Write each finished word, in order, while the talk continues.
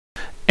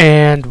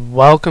And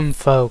welcome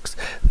folks,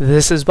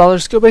 this is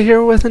Baller Scuba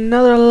here with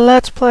another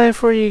Let's Play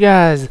for you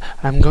guys.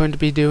 I'm going to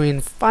be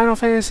doing Final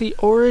Fantasy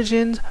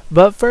Origins,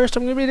 but first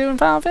I'm going to be doing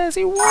Final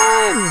Fantasy 1!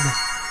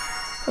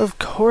 Of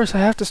course I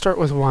have to start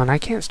with 1, I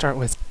can't start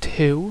with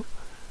 2.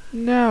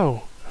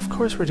 No, of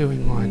course we're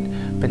doing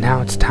 1. But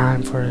now it's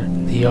time for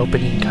the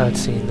opening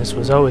cutscene. This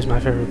was always my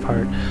favorite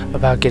part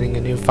about getting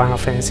a new Final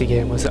Fantasy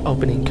game, was the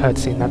opening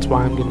cutscene. That's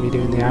why I'm going to be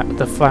doing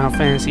the Final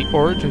Fantasy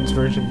Origins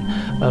version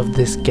of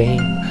this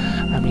game.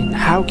 I mean,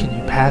 how can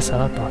you pass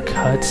up a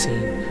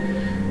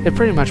cutscene? It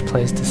pretty much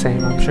plays the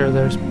same. I'm sure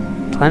there's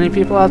plenty of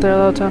people out there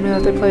that'll tell me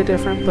that they play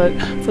different, but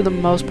for the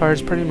most part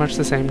it's pretty much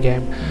the same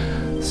game.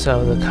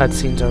 So the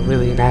cutscenes are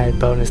really an added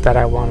bonus that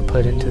I want to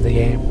put into the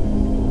game.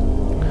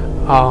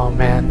 Oh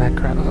man, that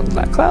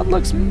cloud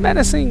looks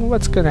menacing.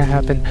 What's gonna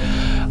happen?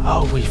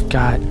 Oh, we've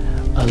got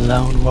a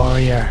lone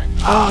warrior.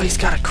 Oh, he's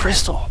got a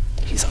crystal.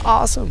 He's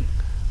awesome.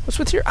 What's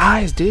with your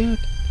eyes, dude?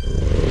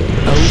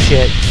 Oh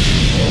shit.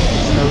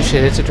 Oh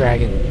shit, it's a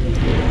dragon.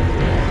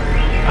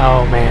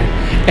 Oh man.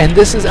 And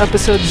this is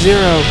episode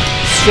 0,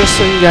 just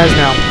so you guys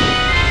know.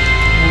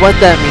 What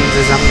that means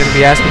is I'm going to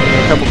be asking you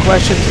a couple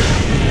questions,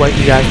 what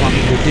you guys want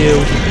me to do,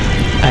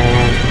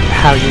 and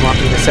how you want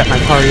me to set my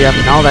party up,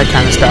 and all that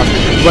kind of stuff.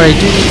 What I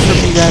do need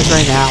from you guys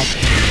right now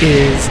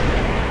is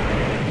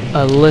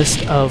a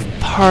list of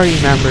party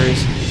members.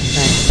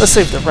 And let's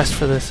save the rest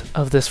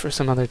of this for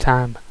some other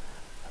time,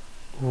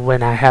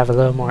 when I have a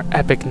little more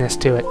epicness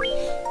to it.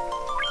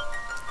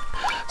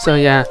 So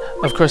yeah,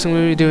 of course I'm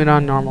going to be doing it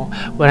on normal.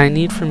 What I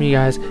need from you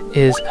guys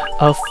is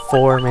a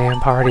 4-man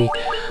party.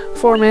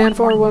 4-man,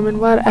 4-woman,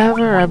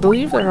 whatever. I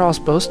believe they're all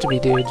supposed to be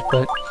dudes,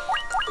 but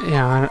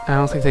yeah, I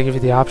don't think they give you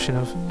the option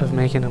of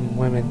making them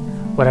women.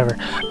 Whatever.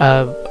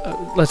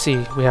 Let's see.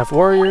 We have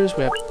warriors,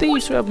 we have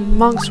thieves, we have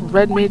monks,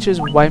 red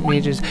mages, white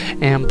mages,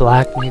 and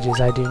black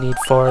mages. I do need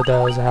 4 of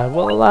those. I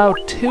will allow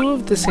 2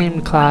 of the same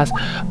class,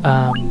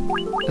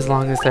 as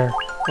long as they're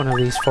one of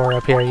these 4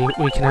 up here.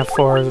 We can have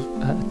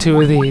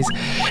 2 of these,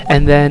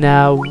 and then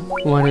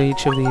 1 of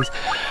each of these.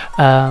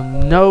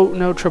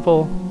 No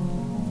triple,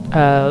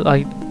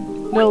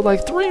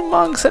 like 3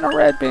 monks and a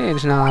red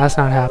mage. No, that's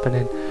not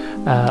happening.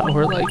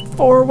 Or like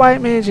 4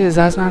 white mages.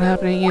 That's not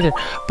happening either.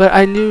 But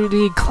I do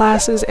need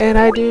classes, and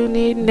I do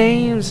need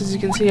names. As you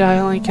can see, I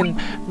only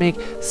can make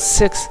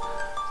 6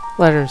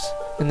 letters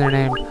in their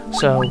name,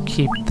 so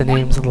keep the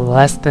names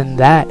less than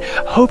that.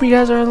 Hope you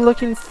guys are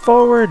looking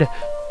forward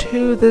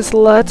to this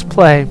Let's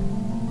Play.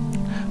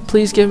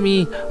 Please give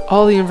me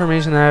all the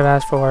information that I've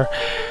asked for,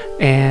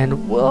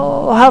 and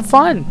we'll have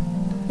fun.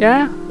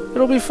 Yeah,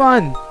 it'll be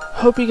fun.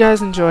 Hope you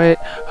guys enjoy it.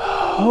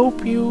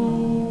 Hope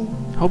you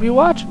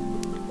watch.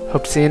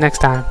 Hope to see you next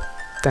time.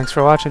 Thanks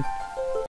for watching.